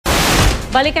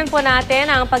Balikan po natin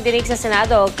ang pagdinig sa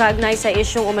Senado kaugnay sa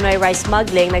isyung Umano'y rice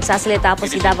smuggling. Nagsasalita po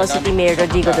si Davao City Mayor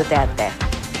Rodrigo Duterte.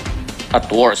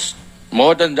 At worst,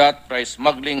 more than that, rice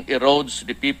smuggling erodes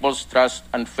the people's trust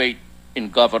and faith in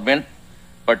government,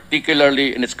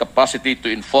 particularly in its capacity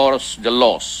to enforce the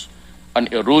laws,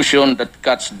 an erosion that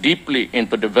cuts deeply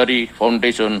into the very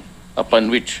foundation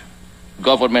upon which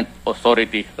government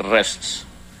authority rests.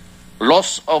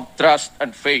 Loss of trust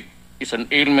and faith is an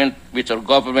ailment which our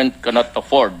government cannot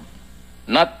afford,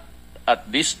 not at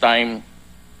this time,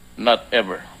 not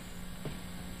ever.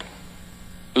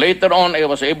 Later on, I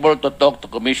was able to talk to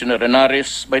Commissioner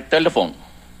Henares by telephone.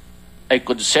 I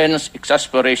could sense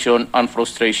exasperation and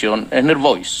frustration in her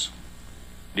voice.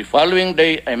 The following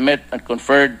day, I met and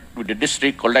conferred with the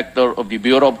District Collector of the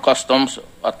Bureau of Customs,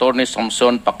 Attorney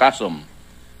Samson Pacasom,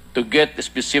 to get the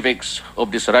specifics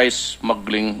of this rice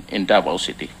smuggling in Davao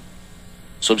City.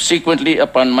 Subsequently,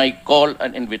 upon my call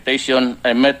and invitation,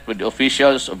 I met with the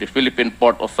officials of the Philippine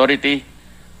Port Authority,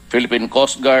 Philippine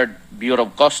Coast Guard, Bureau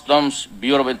of Customs,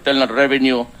 Bureau of Internal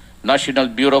Revenue, National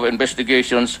Bureau of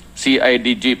Investigations,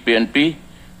 CIDG-PNP,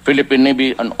 Philippine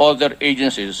Navy, and other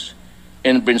agencies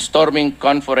in brainstorming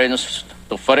conference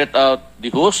to ferret out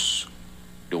the who's,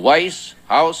 the why's,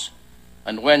 how's,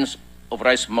 and when's of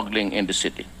rice smuggling in the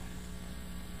city.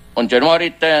 On January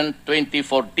 10,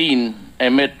 2014, I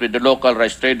met with the local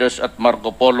rice traders at Marco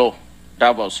Polo,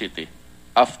 Davao City,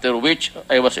 after which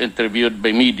I was interviewed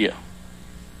by media.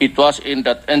 It was in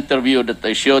that interview that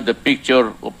I showed the picture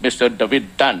of Mr. David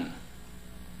Tan,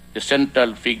 the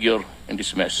central figure in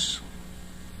this mess.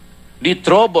 The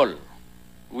trouble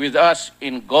with us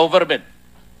in government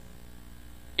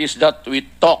is that we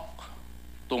talk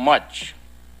too much,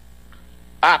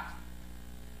 act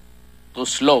too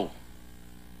slow,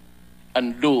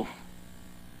 and do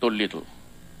too little.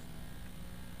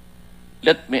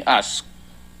 Let me ask,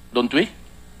 don't we?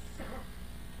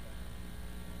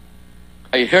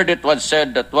 I heard it was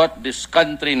said that what this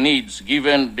country needs,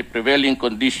 given the prevailing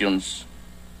conditions,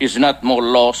 is not more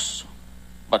laws,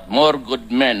 but more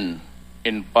good men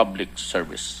in public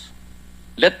service.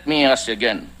 Let me ask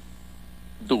again,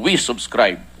 do we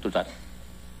subscribe to that?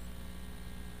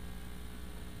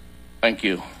 Thank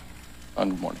you,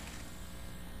 and good morning.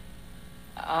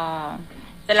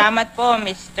 Salamat po,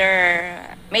 Mr.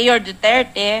 Mayor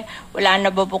Duterte. Wala na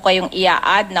ba po kayong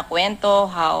i-add na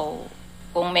kwento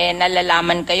kung may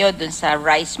nalalaman kayo dun sa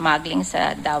rice smuggling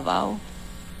sa Davao?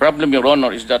 Problem, Your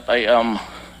Honor, is that I am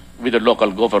with the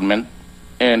local government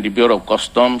and the Bureau of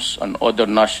Customs and other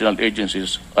national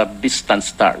agencies are distant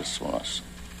stars from us.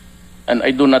 And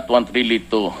I do not want really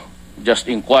to just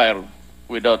inquire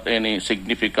without any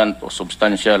significant or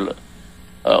substantial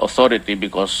authority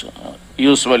because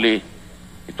usually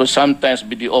it will sometimes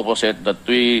be the opposite that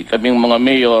kaming mga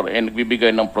mayor ay nagbibigay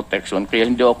ng protection kaya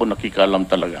hindi ako nakikalam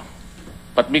talaga.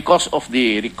 But because of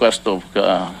the request of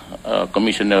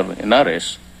Commissioner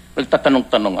Henares,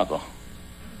 nagtatanong-tanong ako.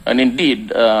 And indeed,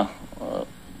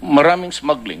 maraming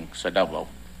smuggling sa Davao.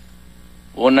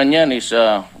 Una niyan is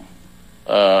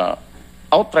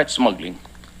outright smuggling.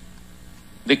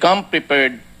 They come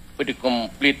prepared with the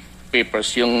complete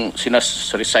papers, yung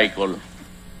sinas-recycle.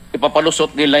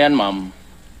 Ipapalusot nila yan, ma'am.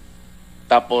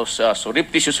 Tapos,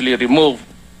 surreptitiously remove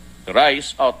the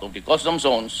rice out of the custom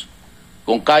zones.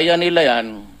 Kung kaya nila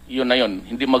yan, yun na yun.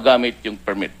 Hindi magamit yung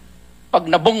permit.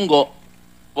 Pag nabunggo,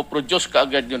 puproduce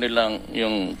kaagad yun nilang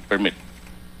yung permit.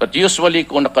 But usually,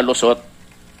 kung nakalusot,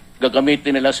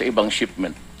 gagamitin nila sa ibang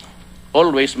shipment.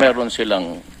 Always meron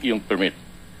silang yung permit.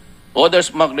 Other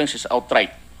smuggling is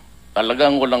outright.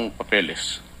 Talagang walang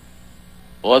papeles.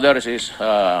 Others is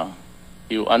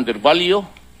you undervalue,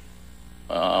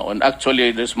 and actually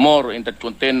there's more in that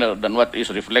container than what is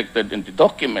reflected in the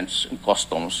documents in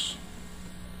customs,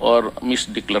 or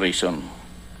misdeclaration.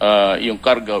 Yung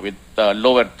cargo with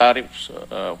lower tariffs,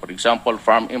 for example,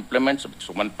 farm implements, it's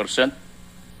 1%,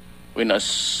 when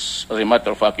as a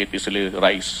matter of fact, it is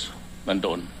rice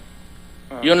nandoon.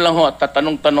 Yun lang ho, at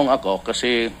tatanong-tanong ako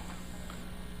kasi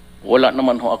wala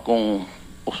naman ho akong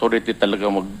authority talaga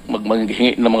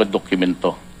maghingi ng mga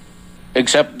dokumento.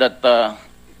 Except that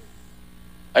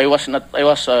I was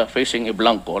facing a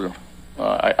blank call.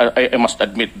 I must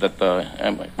admit that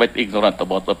I'm quite ignorant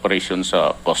about operations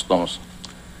sa customs.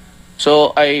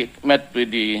 So I met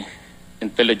with the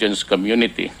intelligence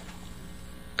community.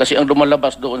 Kasi ang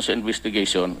lumalabas doon sa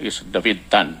investigation is David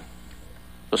Tan.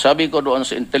 So sabi ko doon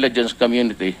sa intelligence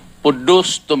community,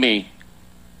 produce to me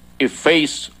a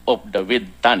face of David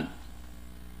Tan.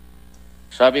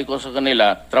 Sabi ko sa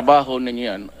kanila, trabaho ninyo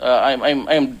yan.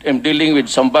 I'm dealing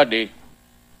with somebody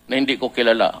na hindi ko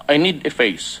kilala. I need a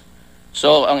face.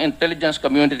 So, ang intelligence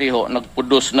community ho,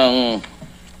 nag-produce ng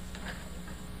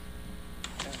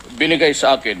binigay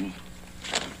sa akin.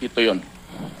 Ito yon.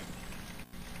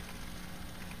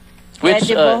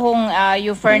 Pwede po kung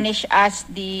you furnish us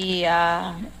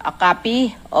a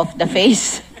copy of the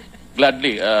face.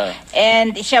 Gladly.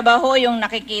 And siya ba ho yung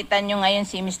nakikita nyo ngayon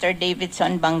si Mr.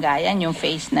 Davidson Bangayan, yung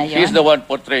face na yun? He's the one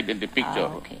portrayed in the picture.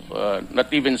 Okay.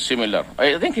 Not even similar.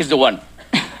 I think he's the one.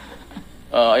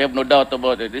 I have no doubt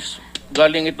about it.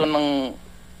 Galing ito ng,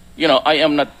 I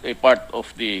am not a part of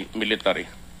the military.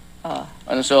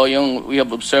 And so, we have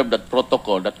observed that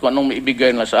protocol, that kung anong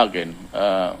maibigay na sa akin,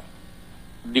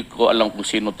 di ko alam kung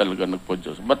sino talaga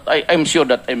nag-produce. But I'm sure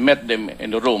that I met them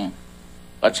in the room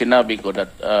at sinabi ko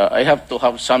that I have to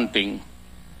have something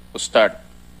to start.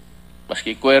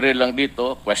 Maski query lang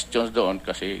dito, questions doon,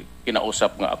 kasi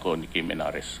kinausap nga ako ni Kim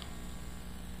Menares.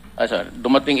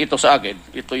 Dumating ito sa akin,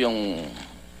 ito yung...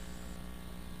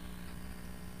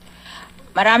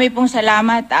 Marami pong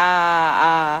salamat,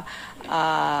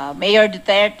 Mayor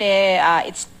Duterte.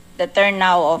 It's the turn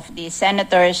now of the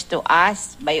senators to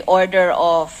ask by order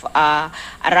of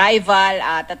arrival.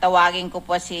 Tatawagin ko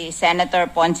po si Senator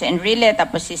Ponce Enrile,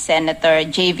 tapos si Senator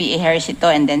J.V.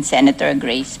 Ejercito, and then Senator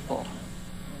Grace po.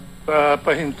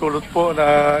 Pahintulot po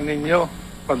na ninyo,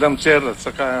 Madam Chair, at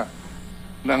saka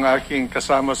ng aking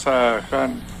kasama sa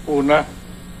una,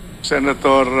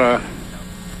 Senator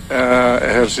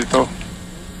Ejercito.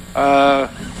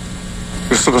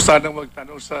 Gusto ko sanang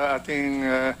magtanong sa ating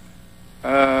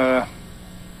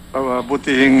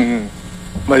butihing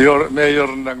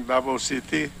mayor ng Davao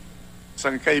City,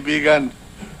 isang kaibigan.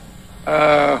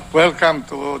 Welcome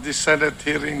to this Senate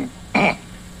hearing,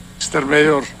 Mr.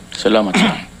 Mayor. Salamat,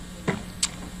 sir.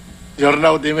 You're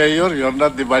now the mayor, you're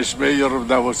not the vice mayor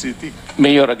of Davao City.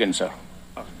 Mayor again, sir.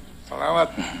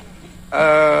 Salamat.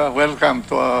 Welcome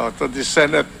to this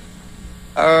Senate.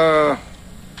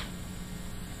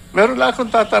 Meron lang akong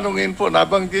tatanungin po,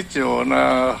 nabanggit nyo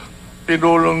na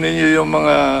pinulong ninyo yung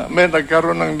may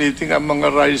nagkaroon ng meeting ang mga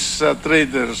rice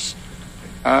traders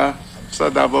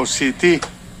sa Davao City.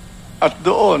 At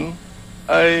doon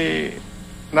ay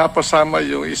napasama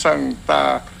yung isang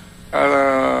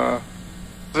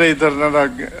trader na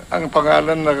ang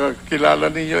pangalan na kilala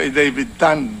ninyo ay David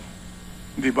Tan.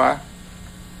 Di ba?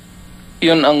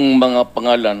 Yun ang mga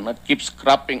pangalan that keeps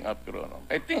cropping up, Your Honor.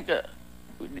 I think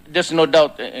there's no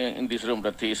doubt in this room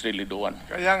that he is really the one.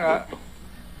 Kaya nga,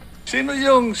 sino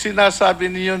yung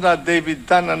sinasabi niyo na David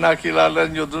Tan na nakilala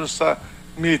niyo dun sa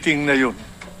meeting na yun?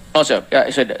 No, sir. Yeah,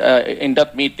 I said, in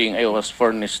that meeting, I was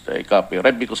furnished a copy.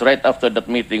 Right, because right after that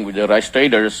meeting with the rice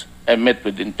traders, I met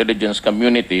with the intelligence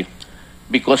community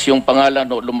because yung pangalan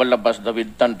no, lumalabas,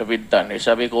 David Tan,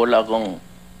 sabi ko, wala akong,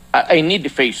 I need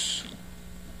the face.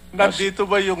 Nandito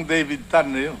ba yung David Tan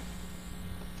na yun?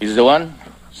 Is the one?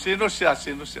 Sino siya?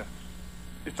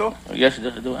 Ito? Yes,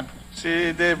 that's the one.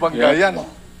 Si De Bangayan.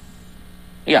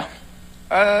 Yeah.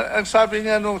 Ang sabi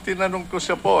niya nung tinanong ko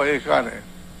siya po,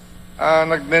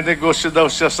 nagnenegosyo daw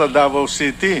siya sa Davao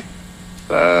City.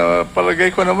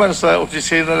 Palagay ko naman sa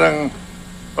opisina ng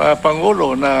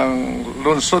Pangulo ng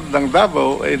lungsod ng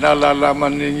Davao, ay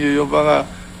nalalaman ninyo yung mga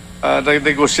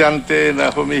nagnegosyante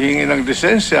na humihingi ng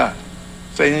lisensya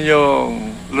sa inyong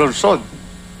lungsod.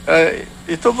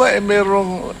 Ito ba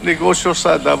mayroong negosyo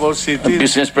sa Davao City?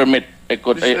 Business permit.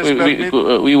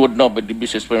 We would know, but the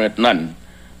business permit, none.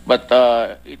 But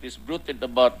it is bruited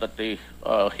about that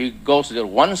he goes there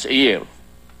once a year,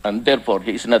 and therefore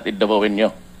he is not in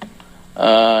Davaoenyo.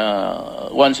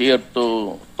 Once a year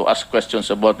to ask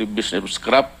questions about the business of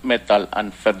scrap metal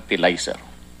and fertilizer.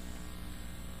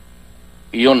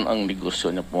 Iyon ang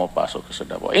negosyo niya pumapasok sa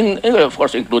Davao. Of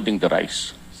course, including the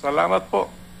rice. Salamat po.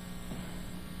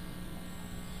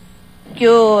 Thank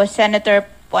you, Senator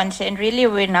Ponce Enrile.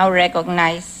 We now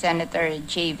recognize Senator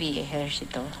J.V.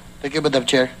 Ejercito. Thank you, Madam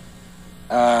Chair.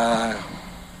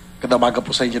 Kadamaga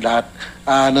po sa inyo lahat.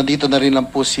 Nandito na rin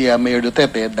lang po si Mayor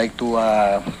Duterte. I'd like to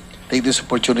take this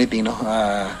opportunity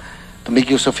to make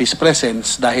use of his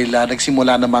presence dahil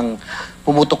nagsimula namang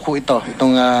pumutok po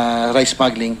itong rice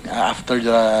smuggling after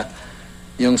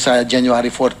yung sa January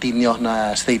 14 nyo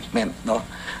na statement.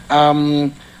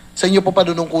 Sa inyo po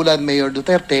panunungkulan, Mayor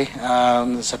Duterte,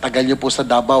 sa tagal nyo po sa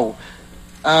Davao,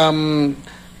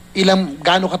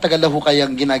 gaano katagal na ho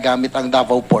kayang ginagamit ang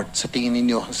Davao Port sa tingin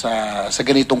ninyo sa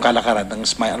ganitong kalakaran ng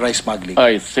rice smuggling?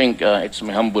 I think it's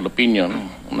my humble opinion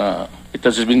na it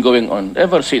has been going on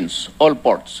ever since all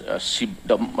ports,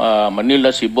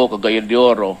 Manila, Cebu, Cagayan de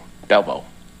Oro, Davao.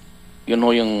 Yun ho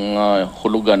yung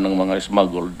hulugan ng mga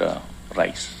smuggled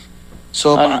rice.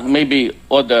 So, and maybe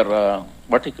other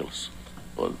articles,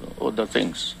 other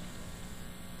things.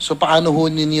 So paano ho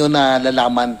ninyo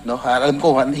nalalaman, no? Alam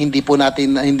ko hindi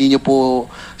niyo po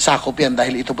sakop yan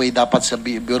dahil ito po ay dapat sa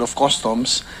Bureau of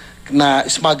Customs na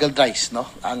smuggled rice, no?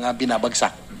 Ang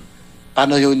binabagsak.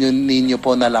 Paano ninyo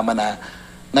po nalaman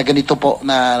na ganito po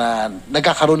na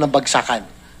nagkakaroon ng bagsakan?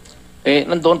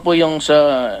 Nandoon po yung sa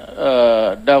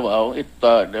Davao,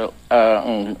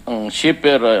 ang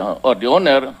shipper or the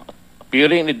owner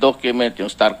appearing in the document yung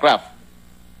Starcraft.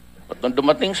 But nung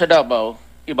dumating sa Davao,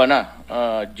 iba na.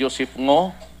 Joseph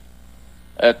Ngo,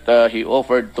 at he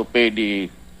offered to pay the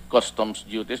customs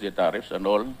duties, the tariffs and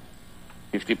all,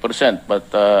 50%. But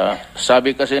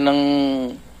sabi kasi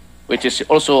which is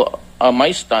also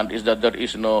my stand, is that there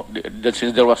is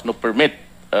since there was no permit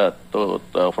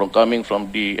from coming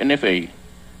from the NFA,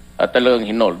 talagang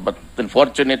hinold. But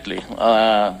unfortunately,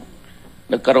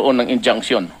 nagkaroon ng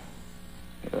injunction.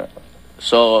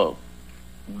 So,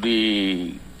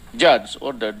 the judge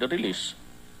ordered the release.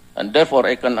 And therefore,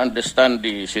 I can understand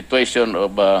the situation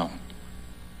of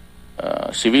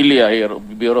Sevilla here, of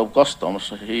the Bureau of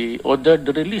Customs. He ordered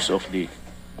the release of the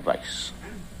rice.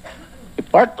 A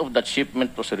part of that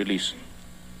shipment was released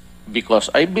because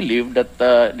I believe that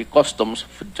the customs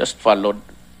just followed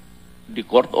the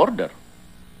court order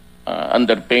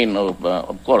under pain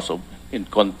of course, in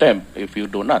contempt if you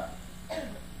do not.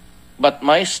 But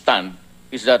my stand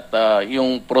is that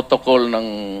yung protocol ng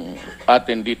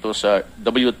atin dito sa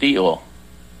WTO,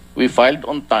 we filed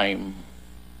on time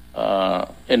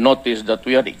a notice that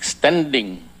we are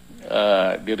extending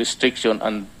the restriction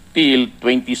until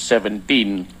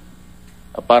 2017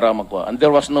 para magwa. And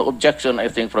there was no objection, I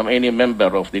think, from any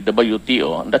member of the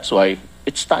WTO, and that's why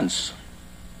it stands.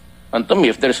 And to me,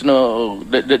 if there's no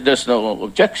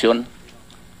objection,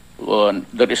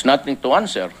 there is nothing to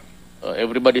answer.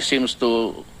 Everybody seems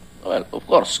to, well, of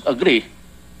course, agree.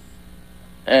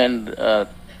 And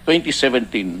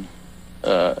 2017,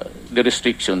 the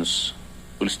restrictions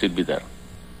will still be there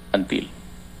until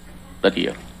that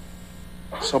year.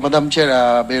 So, Madam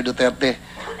Chair, Mayor Duterte,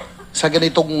 sa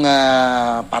ganitong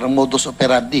parang modus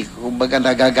operandi, kumbaga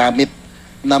nagagamit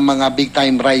ng mga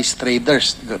big-time rice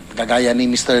traders, kagaya ni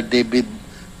Mr. David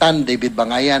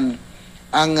Bangayan,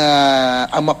 ang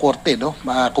makorte, no?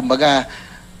 Kumbaga,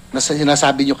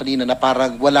 sinasabi nyo kanina na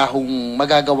parang wala hong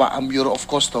magagawa ang Bureau of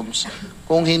Customs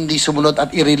kung hindi sumunod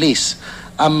at i-release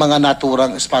ang mga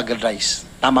naturang smuggled rice.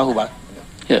 Tama ho ba?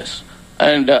 Yes.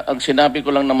 And ang sinabi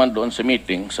ko lang naman doon sa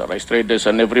meeting, sa rice traders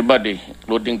and everybody,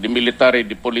 including the military,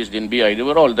 the police, the NBI, they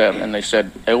were all there. And I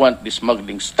said, I want the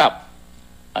smuggling stopped.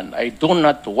 And I do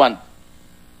not want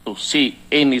to see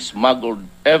any smuggled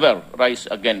ever rice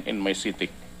again in my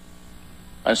city.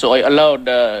 And so I allowed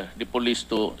the police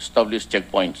to establish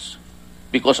checkpoints.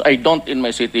 Because I don't in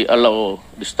my city allow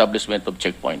the establishment of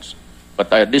checkpoints. But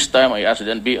this time I asked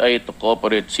the NBI to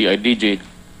cooperate CIDG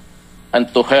and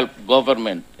to help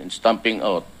government in stamping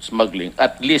out smuggling,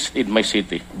 at least in my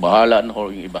city. Bahala na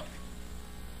ho yung iba.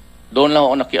 Doon lang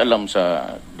ako nakialam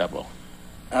sa Davao.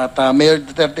 At Mayor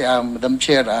Duterte, Madam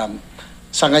Chair,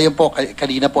 sa ngayon po,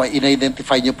 kanina po,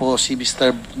 in-identify niyo po si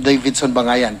Mr. Davidson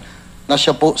Bangayan na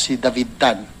siya po si David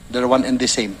Tan. They're one and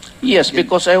the same. Yes,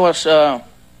 because I was,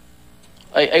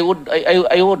 I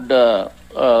would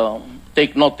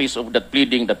take notice of that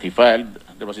pleading that he filed.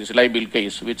 There was his libel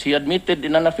case, which he admitted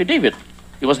in an affidavit.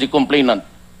 He was the complainant.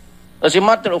 As a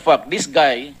matter of fact, this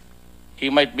guy, he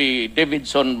might be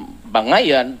Davidson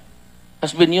Bangayan,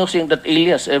 has been using that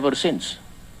alias ever since.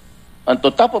 And to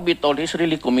top of it all, he's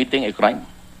really committing a crime.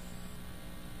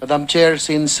 Madam Chair,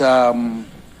 since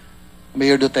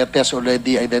Mayor Duterte has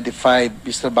already identified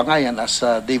Mr. Bangayan as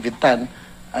David Tan,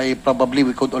 we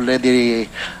could already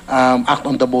act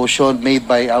on the motion made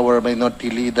by our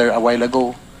minority leader a while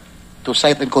ago to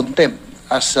cite in contempt,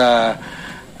 as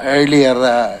earlier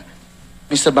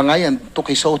Mr. Bangayan took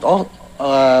his oath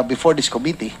before this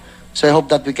committee. So I hope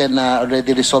that we can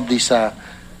already resolve this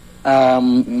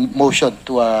motion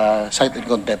to cite in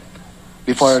contempt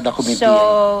before the committee.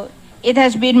 So, it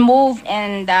has been moved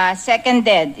and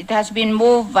seconded. It has been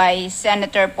moved by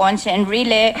Senator Ponce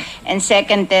Enrile and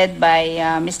seconded by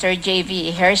Mr.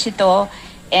 J.V. Ejercito.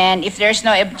 And if there's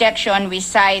no objection, we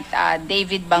cite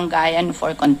David Bangayan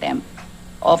for contempt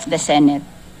of the Senate.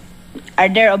 Are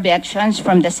there objections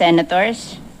from the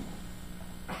senators?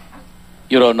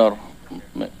 Your Honor.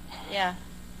 Yeah.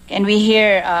 Can we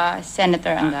hear Senator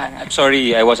Angara? I'm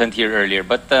sorry I wasn't here earlier,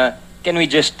 but can we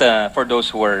just, for those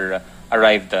who were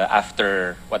arrived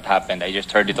after what happened, I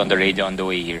just heard it on the radio on the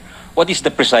way here. What is the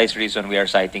precise reason we are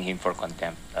citing him for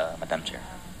contempt, Madam Chair?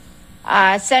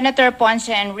 Senator Ponce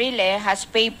Enrile has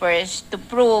papers to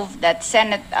prove that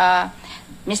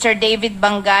Mr. David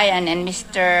Bangayan and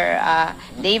Mr.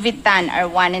 David Tan are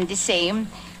one and the same.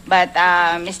 But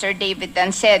Mr. David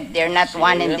Tan said they're not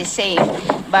one and the same.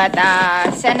 But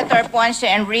Senator Ponce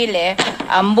Enrile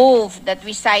moved that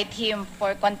we cite him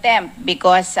for contempt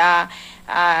because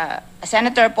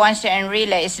Senator Ponce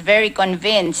Enrile is very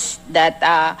convinced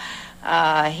that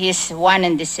he's one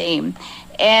and the same.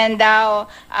 And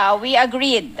we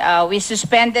agreed, we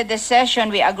suspended the session,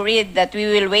 we agreed that we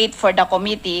will wait for the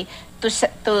committee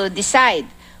to decide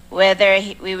whether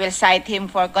we will cite him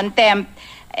for contempt.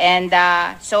 And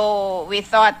so we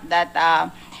thought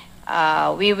that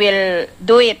we will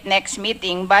do it next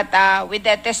meeting. But with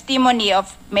the testimony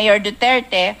of Mayor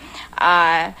Duterte,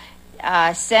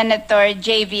 Senator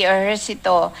J.V.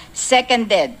 Ejercito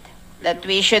seconded that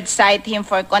we should cite him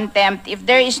for contempt. If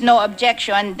there is no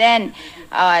objection, then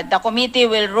the committee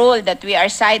will rule that we are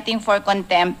citing for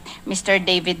contempt Mr.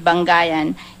 David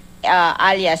Bangayan,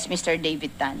 alias Mr.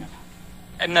 David Tan.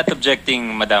 I'm not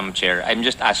objecting, Madam Chair. I'm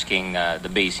just asking the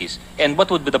basis. And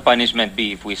what would the punishment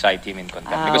be if we cite him in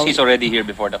contempt? Because he's already here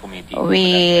before the committee.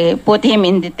 We put him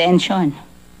in detention.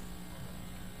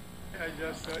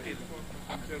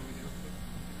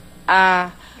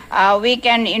 We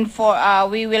can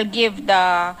we will give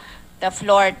the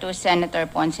floor to Senator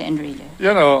Ponce Enrile.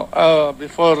 You know,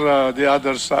 before the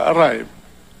others arrive,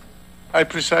 I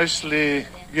precisely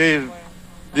gave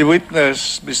the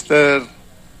witness, Mr.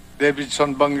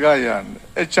 Davidson Bangayan,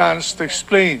 a chance to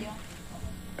explain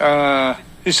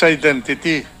his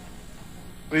identity,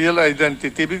 real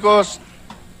identity, because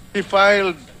he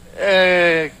filed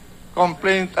a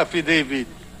complaint affidavit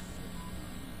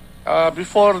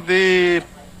before the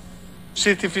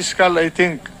city fiscal, I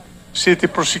think, city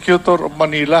prosecutor of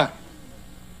Manila.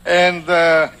 And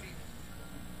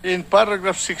in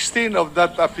paragraph 16 of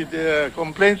that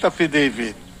complaint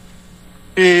affidavit,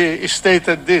 he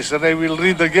stated this, and I will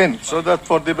read again, so that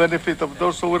for the benefit of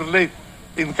those who were late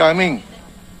in coming.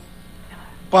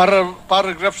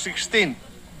 Paragraph 16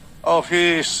 of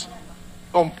his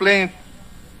complaint,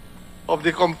 of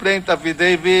the complaint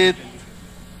affidavit,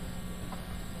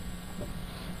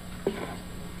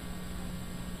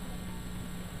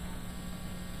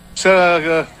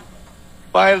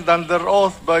 filed under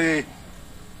oath by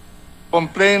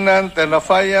complainant and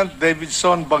affiant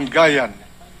Davidson Bangayan.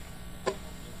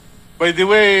 By the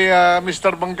way,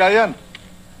 Mr. Bangayan,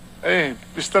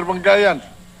 Mr.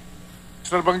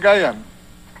 Bangayan,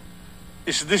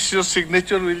 is this your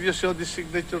signature? Will you show this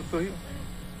signature to him?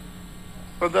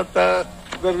 So that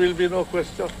there will be no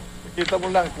question. Kita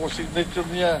mo lang kung signature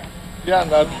niya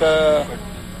yan at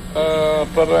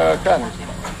para kan.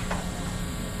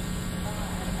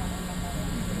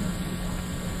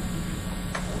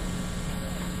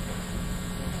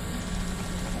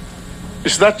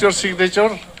 Is that your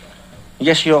signature?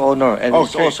 Yes, Your Honor. And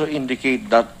it's Okay. also indicate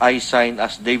that I sign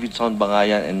as Davidson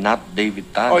Bangayan and not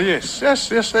David Tan. Oh, yes.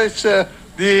 It's,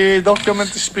 the document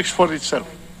speaks for itself.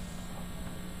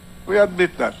 We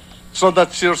admit that. So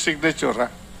that's your signature,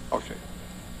 huh? Okay.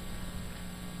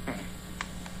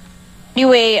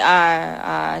 Anyway,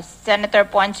 Senator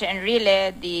Ponce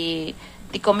Enrile, the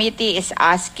committee is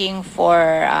asking for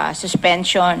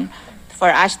suspension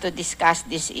for us to discuss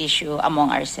this issue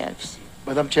among ourselves.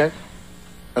 Madam Chair?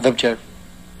 Madam Chair?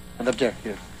 Madam Chair,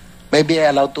 here. Maybe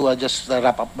I allowed to just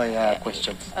wrap up my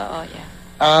questions.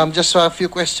 Yeah. Just a few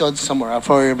questions some more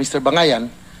for Mr. Bangayan.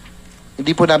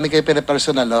 Hindi po namin kayo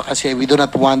personal, no? Kasi we do not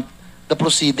want the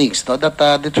proceedings, no? That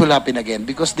will happen again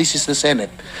because this is the Senate.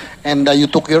 And you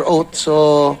took your oath,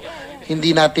 so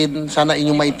hindi natin sana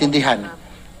inyong maintindihan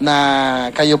na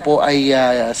kayo po ay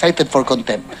cited for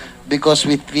contempt because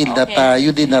we feel that you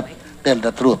did not tell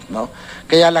the truth, no?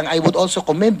 Kaya lang, I would also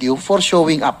commend you for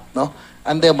showing up, no?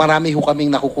 And marami ho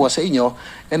kaming nakukuha sa inyo.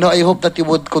 And I hope that you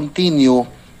would continue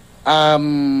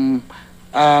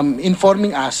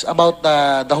informing us about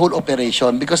the whole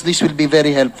operation because this will be very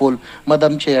helpful,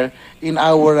 Madam Chair, in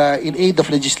our in aid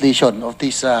of legislation of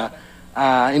this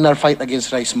in our fight against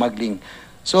rice smuggling.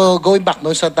 So going back, no,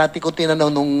 sa dati ko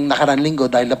tinanong nung nakarang linggo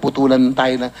dahil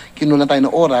kinunan tayo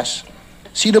ng oras,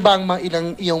 sino ba ang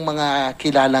ilang iyong mga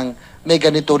kilalang may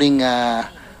ganito ring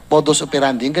modus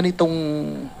operandi, yung ganitong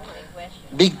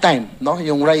big time, no?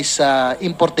 Yung rice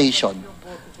importation.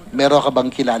 Meron ka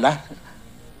bang kilala?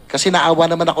 Kasi naawa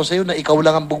naman ako sa iyo na ikaw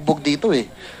lang ang bugbog dito eh.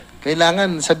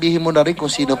 Kailangan sabihin mo na rin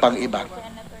kung sino pang iba.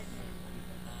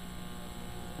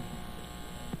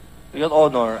 Your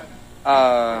Honor,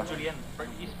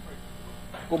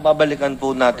 kung babalikan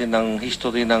po natin ang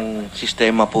history ng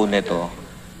sistema po nito,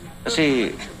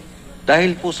 kasi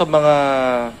dahil po sa mga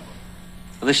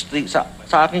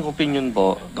sa aking opinion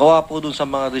po, gawa po dun sa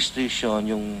mga restriction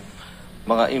yung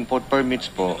mga import permits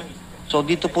po. So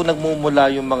dito po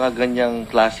nagmumula yung mga ganyang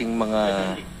klaseng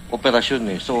mga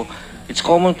operasyon eh. So it's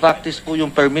common practice po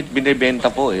yung permit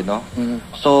binebenta po eh, no?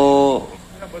 So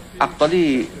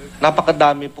actually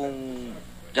napakadami pong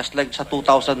just like sa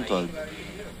 2012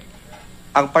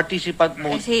 ang participant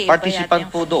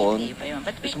po doon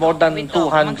is more than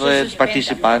 200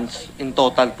 participants in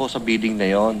total po sa bidding na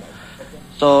yon.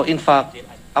 So in fact,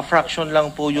 a fraction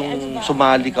lang po yung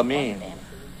sumali kami.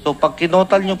 So pag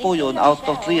kinotal nyo po yun, out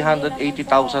of 380,000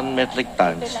 metric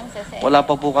tons, wala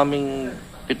pa po kaming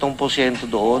 7%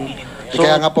 doon. So,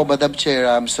 kaya nga po, Madam Chair,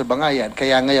 Mr. Bangayan,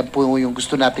 kaya nga yan po yung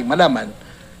gusto nating malaman.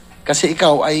 Kasi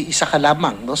ikaw ay isa ka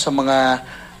lamang no, sa mga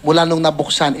mula nung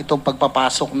nabuksan itong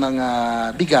pagpapasok ng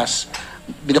bigas,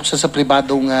 binuksan sa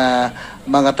pribadong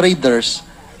mga traders,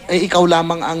 ikaw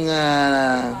lamang ang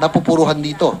napupuruhan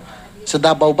dito. Sa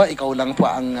Davao ba, ikaw lang po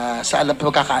ang, sa alam,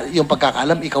 yung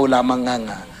pagkakaalam, ikaw lamang ang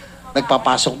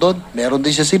nagpapasok doon? Meron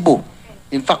din sa Cebu.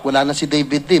 In fact, wala na si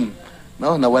David Lim.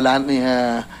 No? Nawala ni,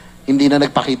 hindi na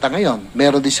nagpakita ngayon.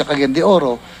 Meron din sa Cagayan de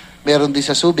Oro, meron din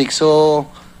sa Subic. So,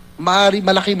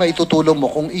 malaki maitutulong mo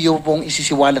kung iyo pong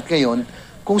isisiwalat ngayon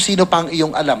kung sino pang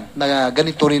iyong alam na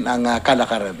ganito rin ang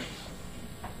kalakaran.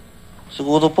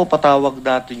 Siguro po patawag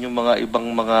natin yung mga ibang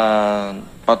mga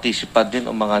participant din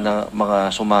o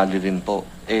mga sumali rin po.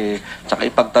 Tsaka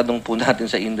ipagtanong po natin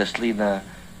sa industry na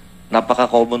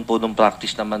napaka-common po ng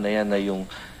practice naman na yan na yung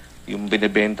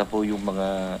binebenta po yung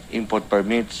mga import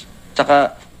permits.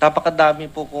 Tsaka napakadami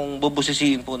po kung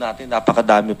bubusisiin po natin,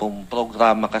 napakadami pong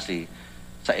programa kasi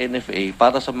sa NFA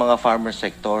para sa mga farmer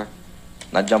sector.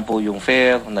 Nandiyan po yung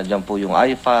FAIR, nandiyan po yung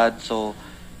IFAD. So,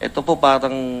 ito po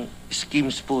parang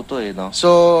schemes po to eh, no?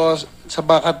 So, sa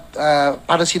bakat,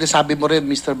 parang sinasabi mo rin,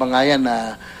 Mr. Bangayan,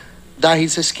 na dahil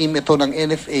sa scheme ito ng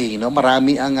NFA, no,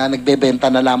 marami ang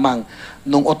nagbebenta na lamang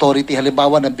nung authority.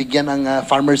 Halimbawa, nabigyan ang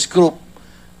farmers group.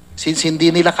 Since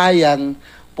hindi nila kayang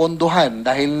ponduhan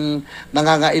dahil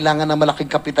nangangailangan ng malaking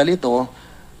kapital ito,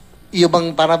 iyo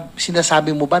bang para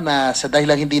sinasabi mo ba na sa dahil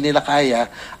lang hindi nila kaya,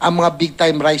 ang mga big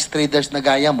time rice traders na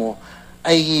gaya mo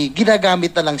ay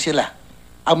ginagamit na lang sila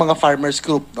ang mga farmers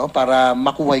group, no, para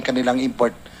makuha yung kanilang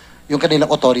import, yung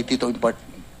kanilang authority to import.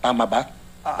 Tama ba?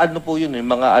 Ano po yun eh,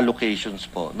 mga allocations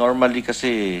po. Normally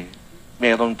kasi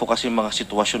meron po kasi mga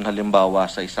sitwasyon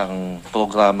halimbawa sa isang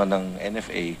programa ng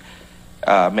NFA,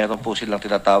 meron po silang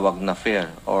tinatawag na FAIR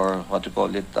or what you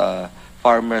call it,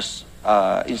 Farmers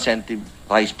Incentive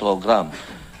Rice Program.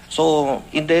 So,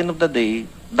 in the end of the day,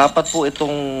 dapat po ito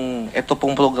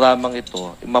pong programang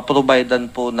ito, maprovidean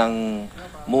po ng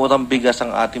murang bigas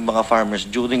ang ating mga farmers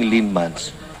during lean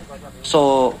months.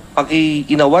 So, pag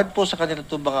inaward po sa kanila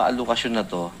itong mga alokasyon na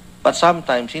to, but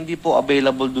sometimes hindi po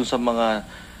available dun sa mga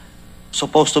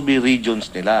supposed to be regions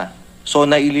nila. So,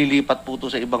 naililipat po ito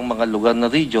sa ibang mga lugar na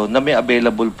region na may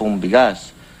available pong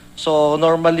bigas. So,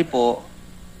 normally po,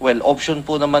 well, option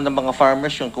po naman ng mga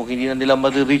farmers yun kung hindi na nila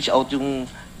ma-reach out yung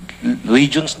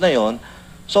regions na yon.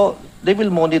 So, they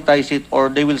will monetize it or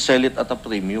they will sell it at a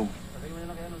premium.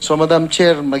 So, Madam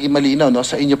Chair, maging malinaw, no,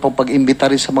 sa inyo pong pag-imbita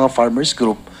rin sa mga farmers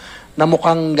group na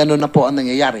mukhang gano'n na po ang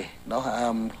nangyayari. No?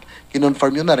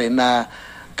 Kinonfirm nyo na rin na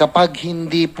kapag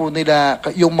hindi po nila,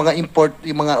 yung mga import,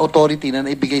 yung mga authority na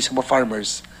naibigay sa mga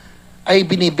farmers, ay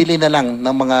binibili na lang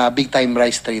ng mga big-time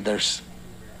rice traders.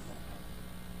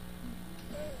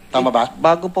 Tama ba?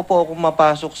 Bago pa po ako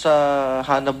mapasok sa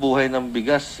hanap buhay ng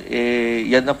bigas,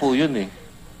 yan na po yun eh.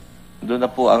 Doon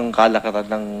na po ang kalakaran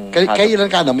ng... Kailan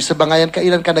ka, no? Mr. Bangayan,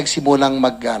 kailan ka nagsimulang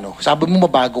sabi mo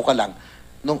mabago ka lang.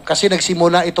 Kasi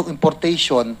nagsimula itong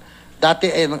importation, dati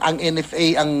ang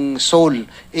NFA ang sole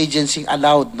agency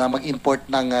allowed na mag-import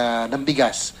ng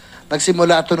bigas.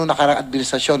 Nagsimula ito nung nakarang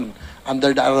administrasyon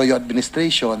under the Arroyo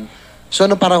administration. So,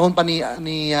 anong panahon pa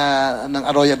ng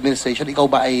Arroyo administration, ikaw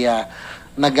ba ay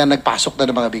nagpasok na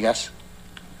ng mga bigas?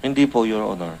 Hindi po, Your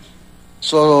Honor.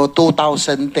 So,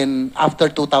 2010, after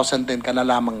 2010 ka na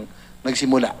lamang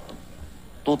nagsimula?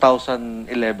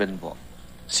 2011 po.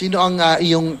 Sino ang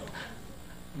iyong,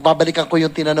 babalikan ko yung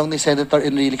tinanong ni Senator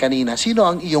Enrile kanina, sino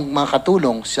ang iyong mga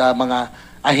katulong sa mga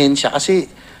ahensya? Kasi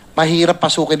mahirap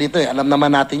pasukin dito eh. Alam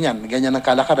naman natin yan, ganyan ang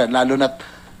kalakaran. Lalo na't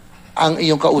ang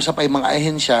iyong kausap ay mga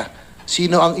ahensya.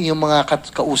 Sino ang iyong mga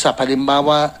kausap?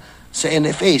 Halimbawa sa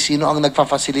NFA, sino ang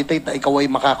nagfa-facilitate na ikaw ay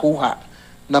makakuha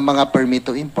ng mga permit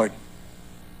to import?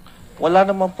 Wala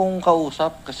naman pong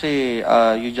kausap kasi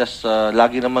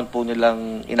lagi naman po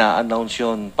nilang ina-announce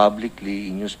yun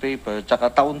publicly in newspaper. Tsaka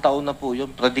taon-taon na po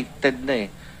yun, predicted na eh.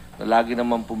 Lagi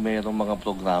naman po mayroong mga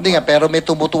programa. Hindi nga, pero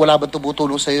wala ba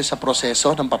tumutulong sa iyo sa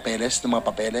proseso ng papeles, ng mga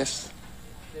papeles?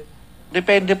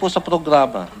 Depende po sa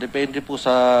programa. Depende po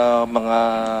sa mga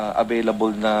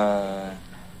available na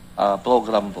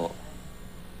program po.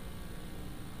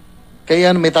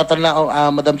 Kaya may tatanong ako,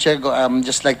 Madam Chair,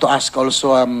 just like to ask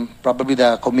also probably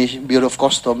the Bureau of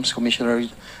Customs, Commissioner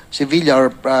Sevilla or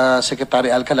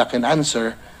Secretary Alcala can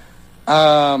answer.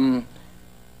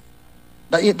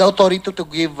 The authority to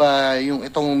give yung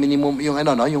itong minimum yung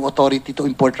yung authority to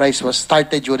import rice was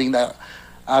started during the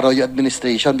Arroyo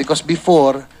administration, because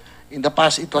before, in the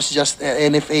past, it was just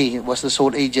NFA was the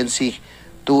sole agency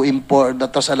to import,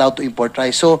 that was allowed to import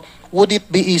rice. So would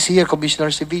it be easier,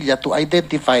 Commissioner Sevilla, to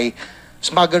identify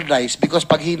smuggled rice? Because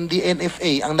pag hindi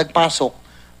NFA ang nagpasok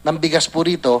ng bigas po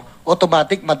rito,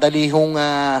 automatic madali hong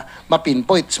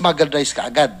mapinpoint, smuggled rice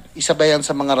kaagad. Isa ba yan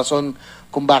sa mga rason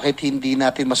kung bakit hindi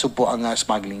natin masupo ang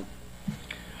smuggling?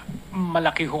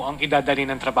 Malaki ho ang idadali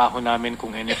ng trabaho namin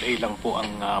kung NFA lang po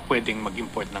ang pwedeng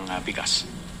mag-import ng bigas.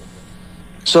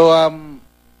 So,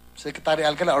 Secretary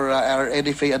Alcala or our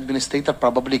NFA administrator,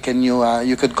 probably can you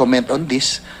could comment on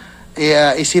this?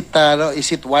 Is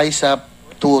it wise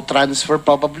to transfer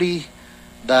probably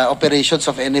the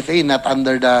operations of NFA not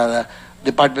under the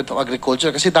Department of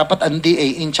Agriculture? Kasi dapat ang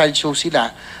DA in charge ho sila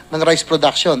ng rice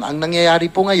production. Ang nangyayari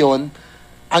po ngayon,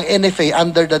 ang NFA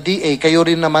under the DA, kayo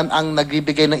rin naman ang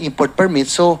nagbibigay ng import permit.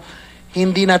 So,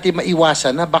 hindi natin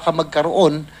maiwasan na baka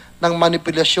magkaroon ng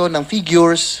manipulasyon ng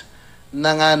figures,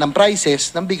 ng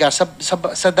prices, ng bigas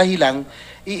sa dahilang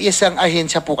iisang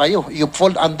ahensya po kayo. You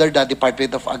fall under the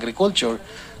Department of Agriculture.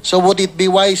 So, would it be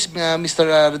wise,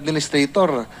 Mr.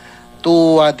 Administrator,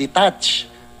 to detach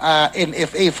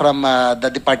NFA from the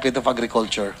Department of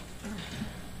Agriculture?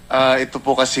 Ito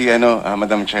po kasi,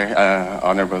 Madam Chair,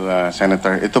 Honorable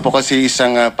Senator, ito po kasi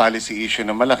isang policy issue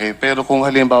na malaki. Pero kung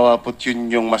halimbawa po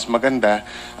yun yung mas maganda,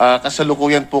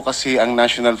 kasalukuyan po kasi ang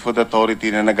National Food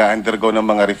Authority na nag-undergo ng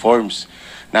mga reforms.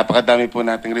 Napakadami po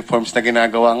nating reforms na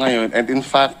ginagawa ngayon. And in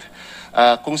fact,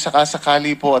 kung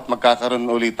sakasakali po at magkakaroon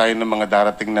ulit tayo ng mga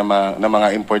darating na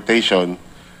mga importation,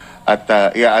 at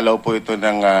i-allow po ito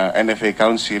ng NFA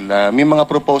Council, may mga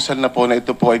proposal na po na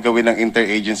ito po ay gawin ng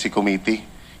Interagency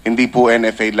Committee. Hindi po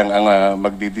NFA lang ang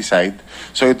magdi-decide.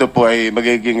 So ito po ay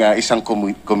magiging isang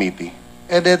committee.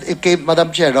 And then it came,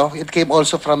 Madam Chair, it came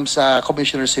also from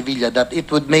Commissioner Sevilla that it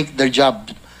would make their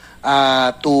job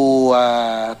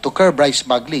to curb rice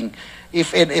smuggling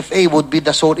if NFA would be the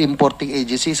sole importing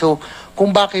agency. So kung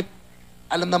bakit,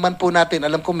 alam naman po natin,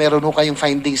 alam ko meron ho kayong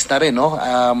findings na rin, no?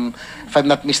 If I'm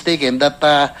not mistaken, that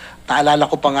naalala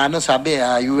ko pa nga nun, sabi,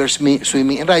 you were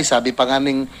swimming in rice, sabi pa nga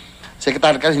ng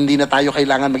Secretary, hindi na tayo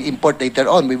kailangan mag-import later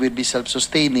on. We will be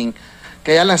self-sustaining.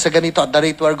 Kaya lang sa ganito, at the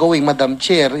rate we are going, Madam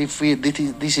Chair, if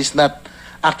this is not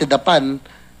acted upon,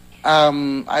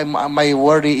 my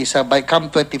worry is by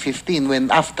come 2015, when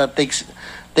AFTA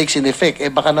takes in effect,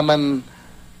 baka naman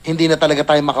hindi na talaga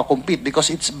tayo makakompete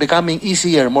because it's becoming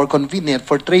easier, more convenient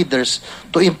for traders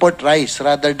to import rice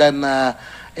rather than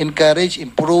encourage,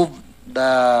 improve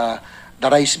the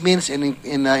rice mills and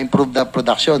improve the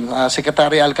production.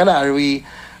 Secretary Alcala,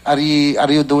 are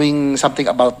you doing something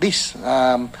about this?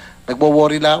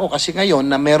 Nagwo-worry lang ako kasi ngayon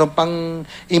na meron pang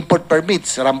import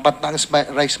permits, rampat na ang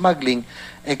rice smuggling,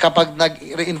 kapag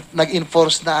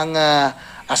nag-enforce na ang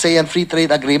ASEAN Free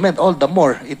Trade Agreement, all the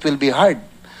more it will be hard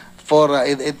for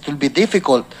it will be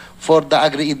difficult for the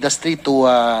agri-industry to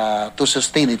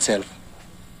sustain itself.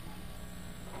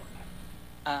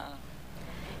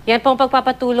 Yan pong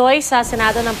pagpapatuloy sa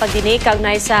Senado ng pagdinig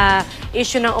kaugnay sa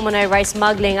issue ng Umano'y rice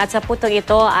smuggling. At sa putong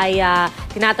ito ay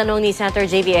tinatanong ni Senator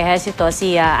J.V. Ejercito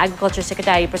si Agriculture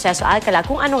Secretary Proceso Alcala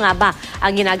kung ano nga ba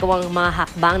ang ginagawang mga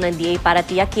hakbang ng DA para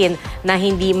tiyakin na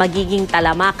hindi magiging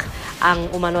talamak ang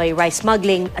Umano'y rice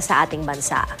smuggling sa ating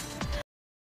bansa.